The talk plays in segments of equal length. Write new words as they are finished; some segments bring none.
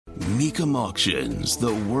Mecum Auctions,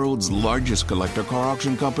 the world's largest collector car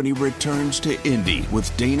auction company, returns to Indy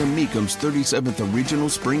with Dana Mecum's 37th Regional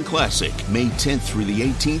Spring Classic, May 10th through the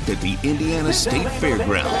 18th at the Indiana State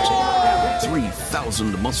Fairgrounds.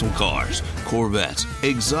 3,000 muscle cars, Corvettes,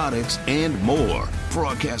 exotics, and more.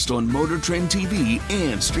 Broadcast on Motor Trend TV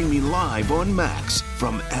and streaming live on Max.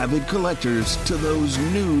 From avid collectors to those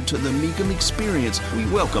new to the Mecum experience, we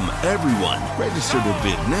welcome everyone. Register to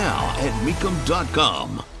bid now at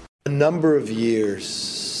Mecum.com. A number of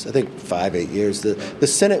years, I think 5-8 years, the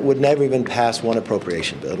Senate would never even pass one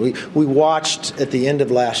appropriation bill. We watched at the end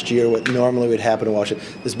of last year what normally would happen in Washington.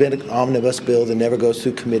 There's been an omnibus bill that never goes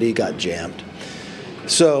through committee, got jammed.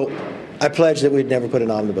 So I pledged that we'd never put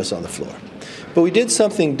an omnibus on the floor. But we did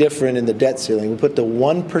something different in the debt ceiling. We put the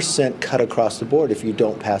 1% cut across the board if you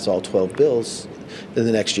don't pass all 12 bills in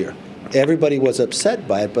the next year. Everybody was upset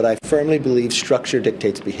by it, but I firmly believe structure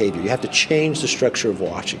dictates behavior. You have to change the structure of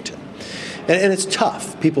Washington. And it's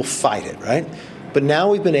tough. People fight it, right? But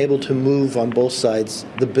now we've been able to move on both sides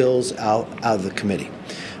the bills out of the committee.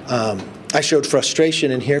 I showed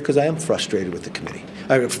frustration in here because I am frustrated with the committee.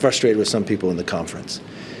 I'm frustrated with some people in the conference.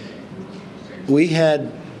 We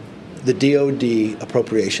had the DOD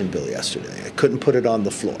appropriation bill yesterday. I couldn't put it on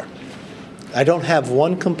the floor. I don't have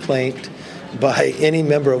one complaint by any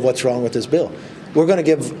member of what's wrong with this bill. We're going to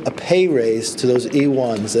give a pay raise to those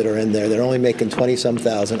E1s that are in there. They're only making 20-some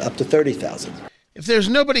thousand, up to 30,000. If there's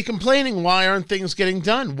nobody complaining, why aren't things getting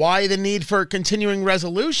done? Why the need for a continuing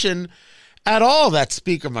resolution at all? That's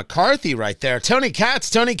Speaker McCarthy right there. Tony Katz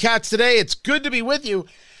today. It's good to be with you.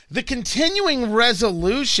 The continuing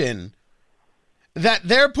resolution that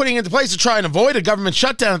they're putting into place to try and avoid a government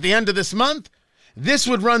shutdown at the end of this month, this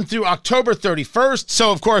would run through October 31st.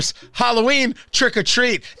 So, of course, Halloween, trick or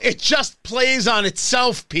treat. It just plays on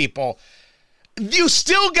itself, people. You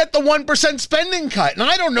still get the 1% spending cut. And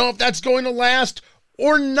I don't know if that's going to last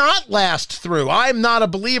or not last through. I'm not a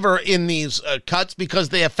believer in these cuts because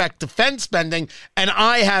they affect defense spending, and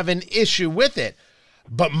I have an issue with it.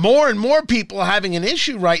 But more and more people are having an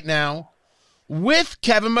issue right now with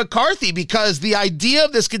Kevin McCarthy because the idea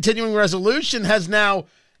of this continuing resolution has now,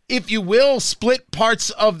 if you will, split parts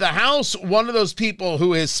of the House. One of those people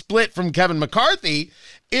who is split from Kevin McCarthy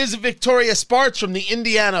is Victoria Spartz from the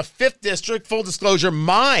Indiana 5th District. Full disclosure,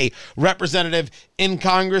 my representative in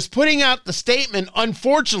Congress, putting out the statement,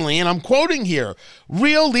 unfortunately, and I'm quoting here,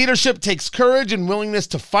 "Real leadership takes courage and willingness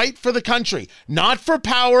to fight for the country, not for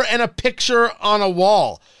power and a picture on a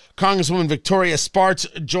wall." Congresswoman Victoria Spartz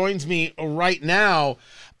joins me right now.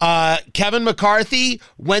 Kevin McCarthy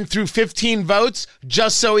went through 15 votes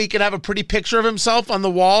just so he could have a pretty picture of himself on the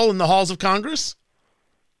wall in the halls of Congress?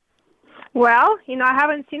 Well, I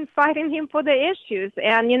haven't seen fighting him for the issues.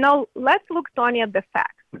 And, let's look, Tony, at the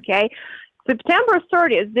facts, okay? September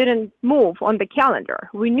 30th didn't move on the calendar.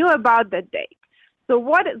 We knew about the date. So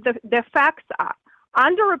what the facts are,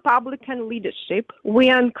 under Republican leadership, we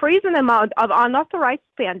are increasing the amount of unauthorized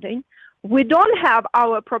spending. We don't have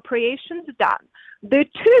our appropriations done. The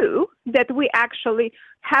two that we actually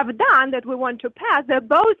have done that we want to pass, they're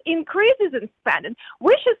both increases in spending,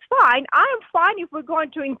 which is fine. I'm fine if we're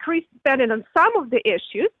going to increase spending on some of the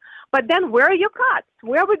issues, but then where are your cuts?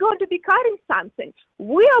 Where are we going to be cutting something?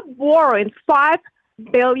 We are borrowing $5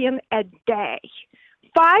 billion a day.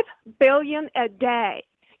 $5 billion a day.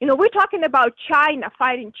 We're talking about China,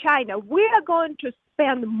 fighting China. We are going to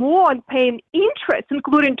spend more on paying interest,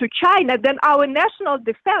 including to China, than our national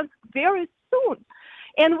defense very soon.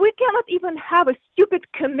 And we cannot even have a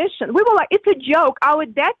stupid commission. We were like, it's a joke. Our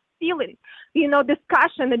debt ceiling,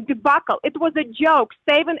 discussion and debacle, it was a joke,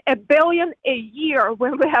 saving $1 billion a year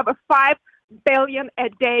when we have a $5 billion a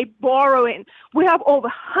day borrowing. We have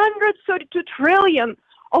over $132 trillion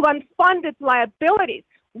of unfunded liabilities.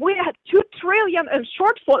 We had $2 trillion in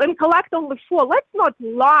shortfall and collect only $4 billion. Let's not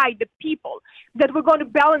lie to people that we're going to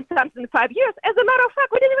balance something in 5 years. As a matter of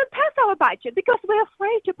fact, we didn't even pass our budget because we're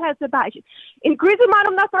afraid to pass the budget. Increase the amount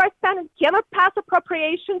of unauthorized spending, cannot pass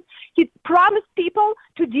appropriations. He promised people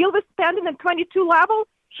to deal with spending at 22 level.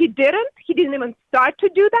 He didn't. He didn't even start to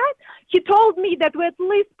do that. He told me that we at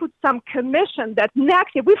least put some commission that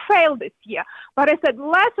next year. We failed this year. But I said,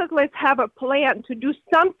 let's at least have a plan to do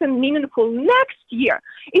something meaningful next year.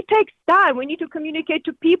 It takes time. We need to communicate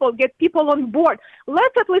to people, get people on board.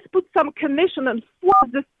 Let's at least put some commission and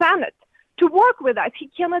force the Senate to work with us. He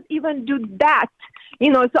cannot even do that.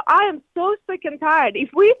 So I am so sick and tired. If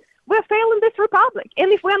we're failing this republic, and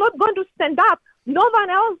if we're not going to stand up, no one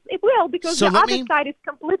else it will, because the other side is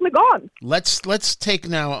completely gone. Let's take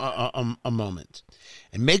now a moment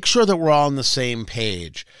and make sure that we're all on the same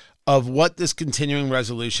page of what this continuing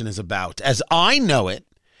resolution is about. As I know it,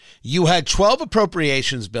 You had 12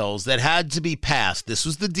 appropriations bills that had to be passed. This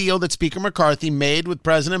was the deal that Speaker McCarthy made with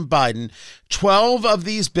President Biden. 12 of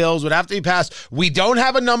these bills would have to be passed. We don't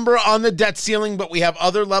have a number on the debt ceiling, but we have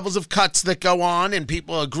other levels of cuts that go on, and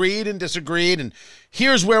people agreed and disagreed. And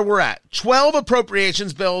here's where we're at. 12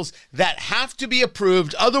 appropriations bills that have to be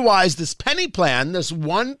approved. Otherwise, this penny plan, this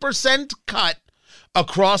 1% cut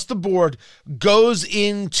across the board, goes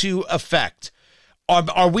into effect.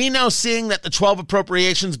 Are we now seeing that the 12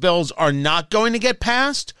 appropriations bills are not going to get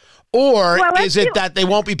passed? Or is it that they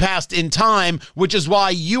won't be passed in time, which is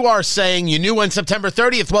why you are saying you knew when September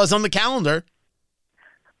 30th was on the calendar?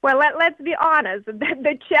 Well, let's be honest.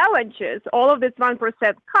 The challenges, all of this 1%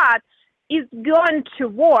 cut, is going to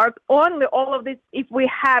work only all of this if we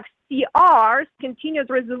have CRs, continuous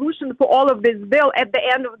resolution for all of this bill at the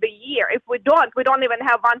end of the year. If we don't even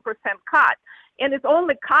have 1% cut. And its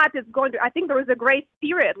only cut is going to, I think there is a grace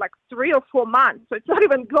period, like 3 or 4 months. So it's not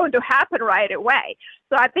even going to happen right away.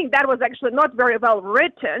 So I think that was actually not very well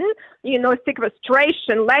written,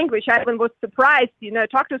 sequestration language. I even was surprised,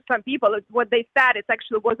 talked to some people, what they said, it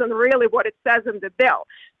actually wasn't really what it says in the bill.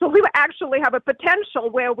 So we actually have a potential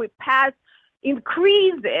where we pass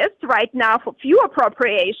increases right now for few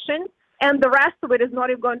appropriations, and the rest of it is not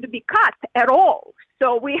even going to be cut at all.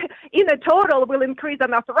 So we, in a total, will increase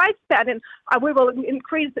unauthorized spending, we will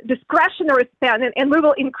increase discretionary spending, and we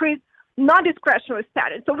will increase non-discretionary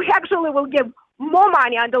spending. So we actually will give more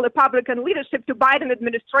money under Republican leadership to Biden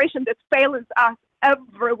administration that fails us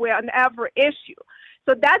everywhere on every issue.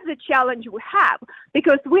 So that's the challenge we have,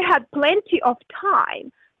 because we had plenty of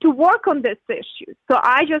time to work on this issue. So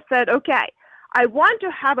I just said, okay, I want to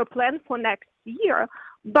have a plan for next year,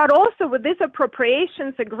 but also with this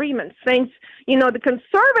appropriations agreement, since, the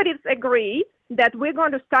conservatives agree that we're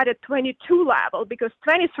going to start at 22 level because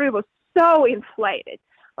 23 was so inflated.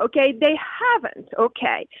 Okay, they haven't.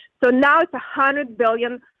 Okay, so now it's $100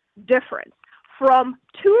 billion difference from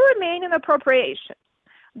 2 remaining appropriations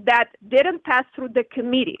that didn't pass through the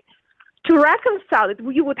committee. To reconcile it,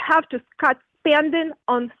 you would have to cut spending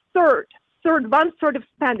on one third of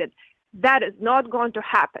spending. That is not going to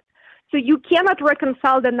happen. So you cannot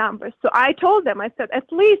reconcile the numbers. So I told them, I said,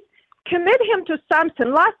 at least commit him to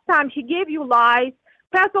something. Last time he gave you lies,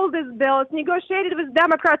 passed all these bills, negotiated with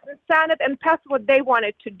Democrats in Senate, and passed what they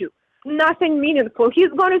wanted to do. Nothing meaningful. He's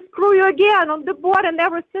going to screw you again on the board and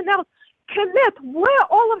everything else. Commit where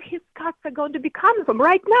all of his cuts are going to be coming from.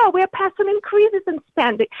 Right now, we're passing increases in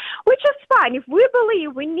spending, which is fine. If we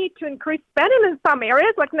believe we need to increase spending in some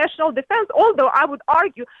areas like national defense, although I would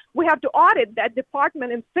argue we have to audit that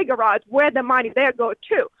department and figure out where the money there go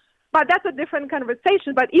to. But that's a different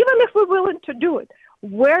conversation. But even if we're willing to do it,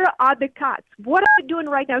 where are the cuts? What are we doing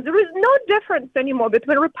right now? There is no difference anymore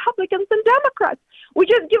between Republicans and Democrats. We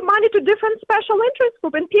just give money to different special interest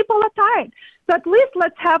groups, and people are tired. So at least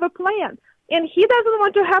let's have a plan. And he doesn't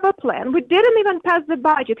want to have a plan. We didn't even pass the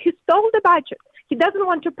budget. He stole the budget. He doesn't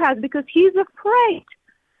want to pass because he's afraid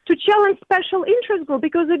to challenge special interest groups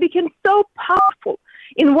because they became so powerful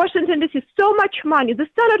in Washington, D.C., so much money. The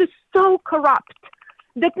Senate is so corrupt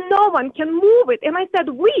that no one can move it. And I said,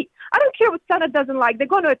 I don't care what Senate doesn't like. They're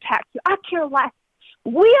going to attack you. I care less.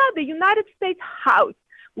 We are the United States House.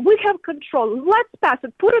 We have control. Let's pass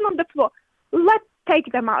it. Put it on the floor. Let's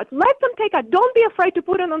take them out. Let them take out. Don't be afraid to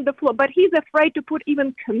put it on the floor. But he's afraid to put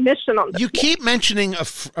even commission on the floor. You keep mentioning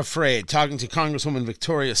afraid, talking to Congresswoman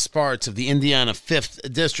Victoria Spartz of the Indiana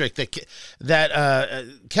 5th District, that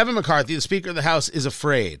Kevin McCarthy, the Speaker of the House, is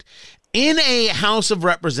afraid. In a House of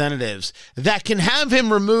Representatives that can have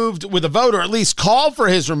him removed with a vote, or at least call for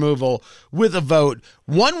his removal with a vote,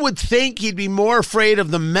 one would think he'd be more afraid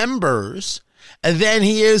of the members than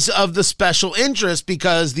he is of the special interest,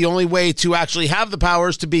 because the only way to actually have the power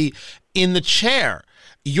is to be in the chair.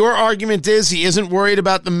 Your argument is he isn't worried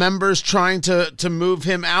about the members trying to move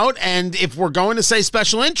him out. And if we're going to say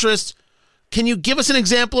special interest, can you give us an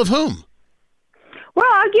example of whom? Well,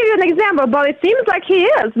 I'll give you an example, but it seems like he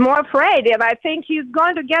is more afraid, and I think he's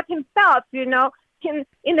going to get himself, in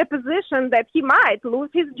a position that he might lose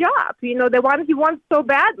his job, the one he wants so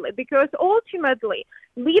badly, because ultimately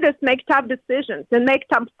leaders make tough decisions and make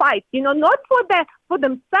tough fights, not for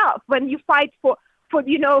themselves when you fight for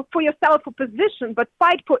yourself for position, but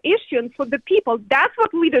fight for issue and for the people. That's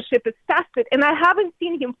what leadership is tested, and I haven't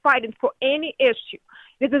seen him fighting for any issue.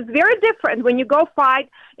 This is very different when you go fight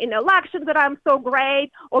in elections that I'm so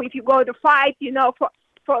great, or if you go to fight,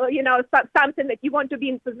 for, something that you want to be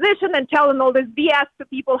in position and telling all this BS to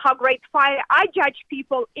people how great fight. I judge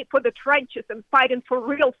people for the trenches and fighting for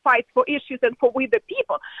real fights for issues and for we the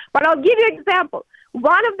people. But I'll give you an example.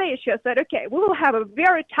 One of the issues said, okay, we will have a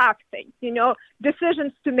very tough thing,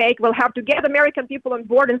 decisions to make. We'll have to get American people on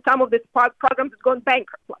board, and some of these programs is going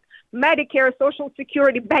bankrupt. Like Medicare, Social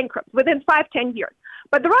Security, bankrupt within 5-10 years.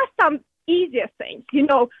 But there are some easier things,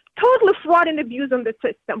 totally fraud and abuse on the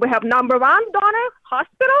system. We have number one donor,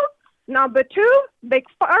 hospital. Number two, big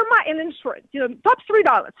pharma and insurance. Top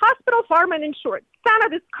 $3, hospital, pharma, and insurance.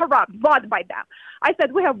 Senate is corrupt, bought by them. I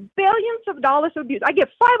said, we have billions of dollars of abuse. I give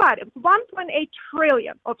 5 items, 1.8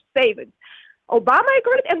 trillion of savings. Obama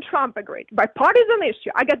agreed and Trump agreed. Bipartisan issue.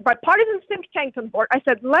 I get bipartisan think tanks on board. I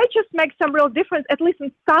said, let's just make some real difference, at least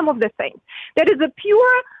in some of the things. That is a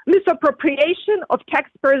pure misappropriation of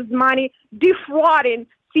taxpayers' money, defrauding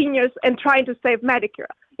seniors and trying to save Medicare.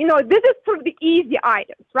 This is sort of the easy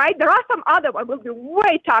items, right? There are some other ones will be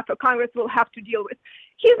way tougher Congress will have to deal with.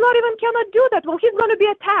 He's not even cannot do that. Well, he's going to be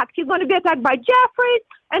attacked. He's going to be attacked by Jeffries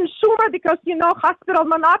and Schumer because, hospital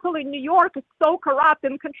monopoly in New York is so corrupt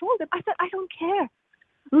and controlled. I said, I don't care.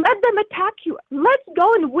 Let them attack you. Let's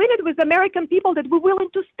go and win it with American people that we're willing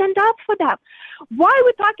to stand up for them. Why are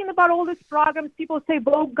we talking about all these programs? People say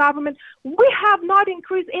bulk government. We have not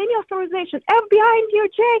increased any authorization. FBI and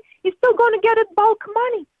DOJ is still going to get it bulk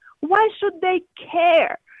money. Why should they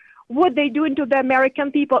care what they doing to the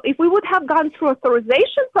American people? If we would have gone through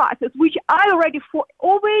authorization process, which I already for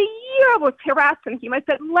over a year was harassing him, I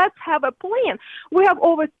said, let's have a plan. We have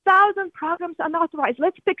over 1,000 programs unauthorized.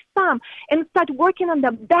 Let's pick some and start working on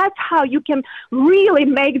them. That's how you can really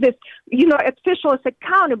make this, officials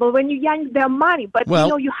accountable when you yank their money. But,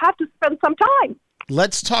 you have to spend some time.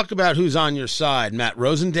 Let's talk about who's on your side. Matt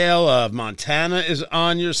Rosendale of Montana is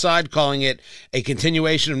on your side, calling it a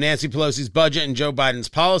continuation of Nancy Pelosi's budget and Joe Biden's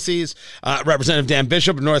policies. Representative Dan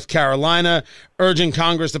Bishop of North Carolina urging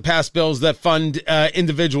Congress to pass bills that fund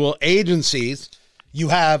individual agencies. You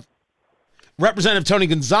have Representative Tony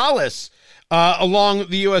Gonzalez along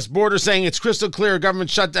the U.S. border saying it's crystal clear a government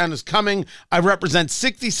shutdown is coming. I represent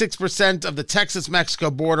 66% of the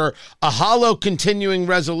Texas-Mexico border. A hollow continuing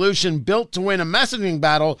resolution built to win a messaging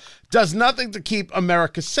battle does nothing to keep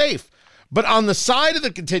America safe. But on the side of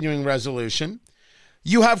the continuing resolution,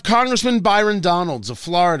 you have Congressman Byron Donalds of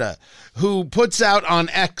Florida, who puts out on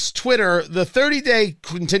X Twitter, the 30-day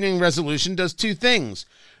continuing resolution does two things.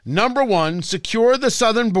 Number one, secure the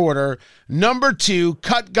southern border. Number two,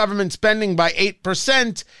 cut government spending by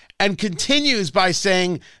 8%, and continues by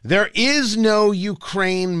saying there is no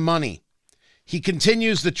Ukraine money. He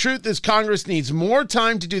continues, the truth is Congress needs more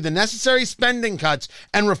time to do the necessary spending cuts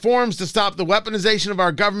and reforms to stop the weaponization of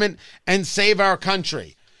our government and save our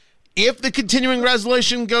country. If the continuing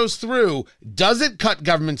resolution goes through, does it cut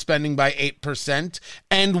government spending by 8%?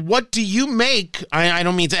 And what do you make? I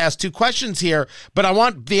don't mean to ask two questions here, but I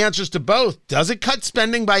want the answers to both. Does it cut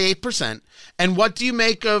spending by 8%? And what do you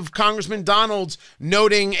make of Congressman Donalds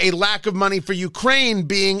noting a lack of money for Ukraine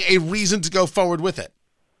being a reason to go forward with it?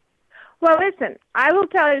 Well, listen, I will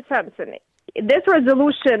tell you something. This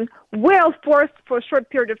resolution will force for a short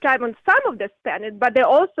period of time on some of the spending, but they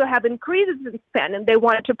also have increases in spending they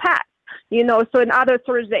want to pass. So in other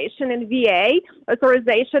authorization, in VA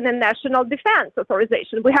authorization, and national defense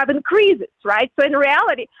authorization, we have increases, right? So in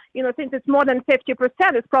reality, since it's more than 50%,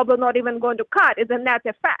 it's probably not even going to cut. It's a net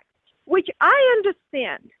effect, which I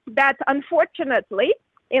understand that unfortunately.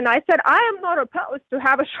 And I said, I am not opposed to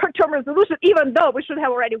have a short-term resolution, even though we should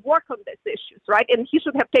have already worked on these issues, right? And he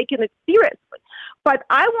should have taken it seriously. But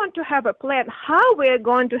I want to have a plan how we're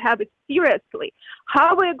going to have it seriously,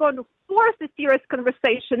 how we're going to force a serious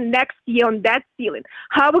conversation next year on debt ceiling,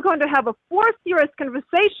 how we're going to have a forced serious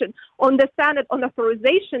conversation on the Senate on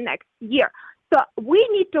authorization next year. So we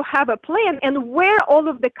need to have a plan and where all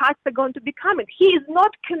of the cuts are going to be coming. He is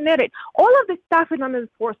not committed. All of this stuff is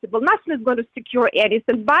unenforceable. Nothing is going to secure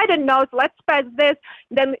anything. Biden knows, let's pass this.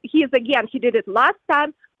 Then he did it last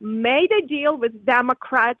time, made a deal with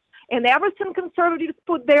Democrats, and everything conservatives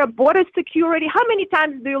put there, border security. How many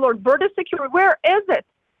times do you learn border security? Where is it?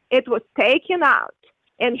 It was taken out.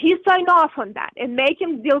 And he signed off on that and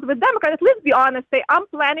making deals with Democrats. Let's be honest, say, I'm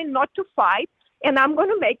planning not to fight. And I'm going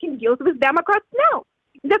to make him deals with Democrats now.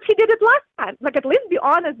 That he did it last time. At least be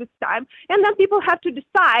honest this time. And then people have to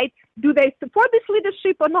decide, do they support this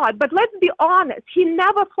leadership or not? But let's be honest. He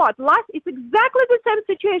never fought. It's exactly the same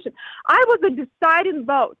situation. I was a deciding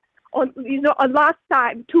vote on last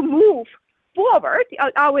time to move forward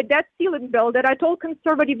our debt ceiling bill that I told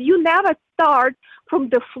conservative, you never start from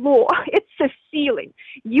the floor. It's a ceiling.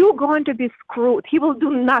 You're going to be screwed. He will do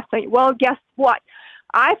nothing. Well, guess what?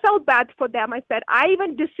 I felt bad for them. I said, I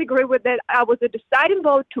even disagree with it. I was a deciding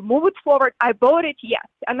vote to move it forward. I voted yes.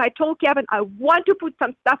 And I told Kevin, I want to put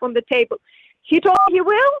some stuff on the table. He told me he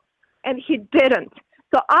will, and he didn't.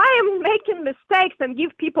 So I am making mistakes and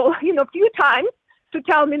give people, a few times to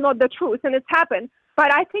tell me not the truth, and it's happened.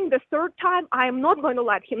 But I think the third time, I am not going to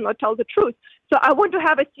let him not tell the truth. So I want to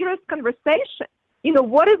have a serious conversation.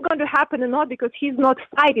 What is going to happen or not, because he's not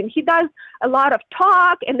fighting. He does a lot of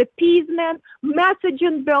talk and appeasement,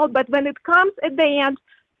 messaging build, but when it comes at the end,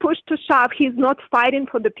 push to shove, he's not fighting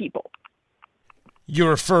for the people.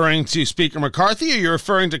 You're referring to Speaker McCarthy, or you're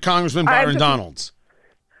referring to Congressman Byron Donalds?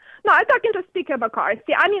 No, I'm talking to Speaker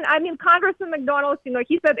McCarthy. I mean, Congressman McDonald,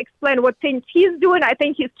 he said explain what things he's doing. I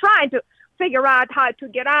think he's trying to figure out how to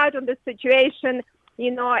get out of this situation,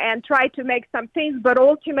 and try to make some things. But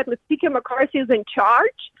ultimately, Speaker McCarthy is in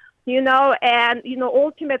charge, and,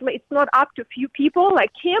 ultimately it's not up to few people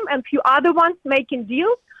like him and few other ones making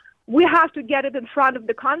deals. We have to get it in front of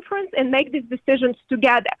the conference and make these decisions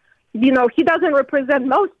together. He doesn't represent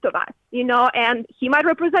most of us, and he might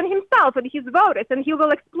represent himself and his voters, and he will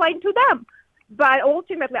explain to them. But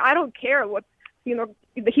ultimately, I don't care what, he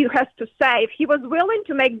has to say. If he was willing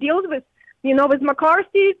to make deals with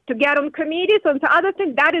McCarthy, to get on committees and to other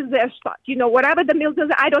things, that is their spot. Whatever the deals is,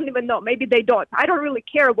 I don't even know. Maybe they don't. I don't really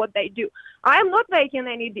care what they do. I am not making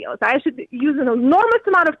any deals. I should use an enormous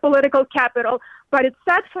amount of political capital, but it's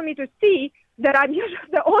sad for me to see that I'm usually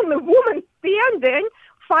the only woman standing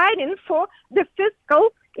fighting for the fiscal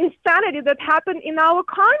insanity that happened in our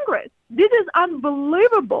Congress. This is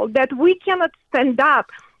unbelievable that we cannot stand up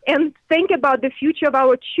and think about the future of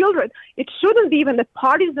our children. It shouldn't be even a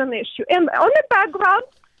partisan issue. And on the background,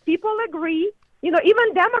 people agree,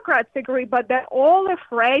 even Democrats agree, but they're all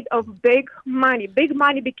afraid of big money. Big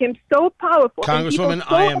money became so powerful. Congresswoman,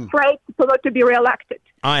 I am afraid not to be reelected.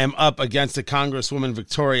 I am up against the Congresswoman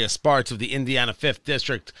Victoria Spartz of the Indiana 5th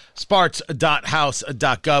District.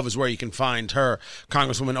 Spartz.house.gov is where you can find her.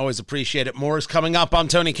 Congresswoman, always appreciate it. More is coming up. I'm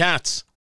Tony Katz.